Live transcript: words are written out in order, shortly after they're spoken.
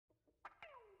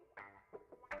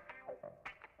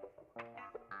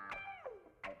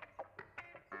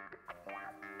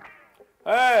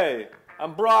Hey,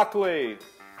 I'm Broccoli,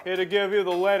 here to give you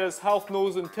the latest health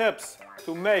news and tips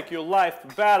to make your life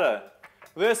better.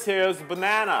 This here's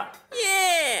Banana.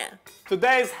 Yeah!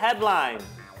 Today's headline: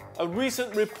 a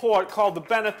recent report called the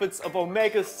benefits of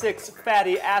omega-6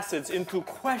 fatty acids into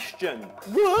question.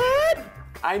 What?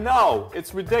 I know,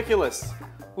 it's ridiculous.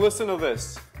 Listen to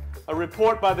this. A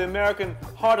report by the American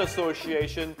Heart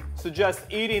Association suggests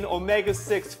eating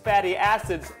omega-6 fatty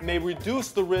acids may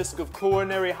reduce the risk of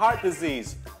coronary heart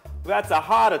disease. That's a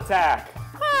heart attack.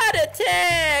 Heart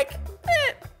attack!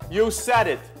 You said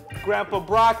it. Grandpa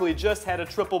Broccoli just had a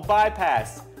triple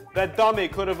bypass. That dummy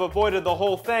could have avoided the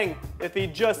whole thing if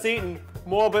he'd just eaten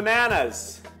more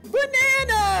bananas.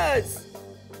 Bananas!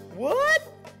 What?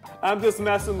 I'm just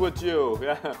messing with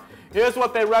you. Here's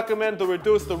what they recommend to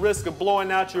reduce the risk of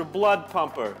blowing out your blood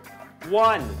pumper.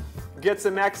 1. Get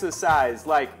some exercise,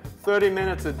 like 30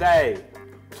 minutes a day.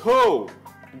 2.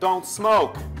 Don't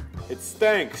smoke. It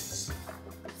stinks.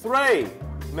 3.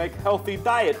 Make healthy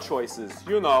diet choices.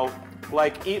 You know,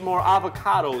 like eat more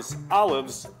avocados,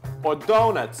 olives, or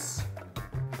donuts.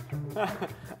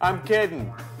 I'm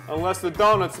kidding. Unless the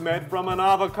donut's made from an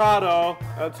avocado.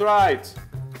 That's right.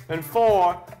 And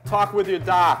 4. Talk with your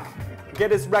doc.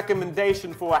 Get his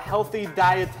recommendation for a healthy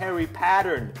dietary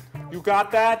pattern. You got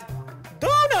that?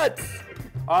 Donuts!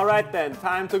 All right then,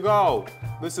 time to go.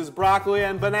 This is Broccoli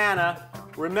and Banana.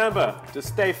 Remember to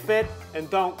stay fit and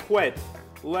don't quit.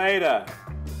 Later.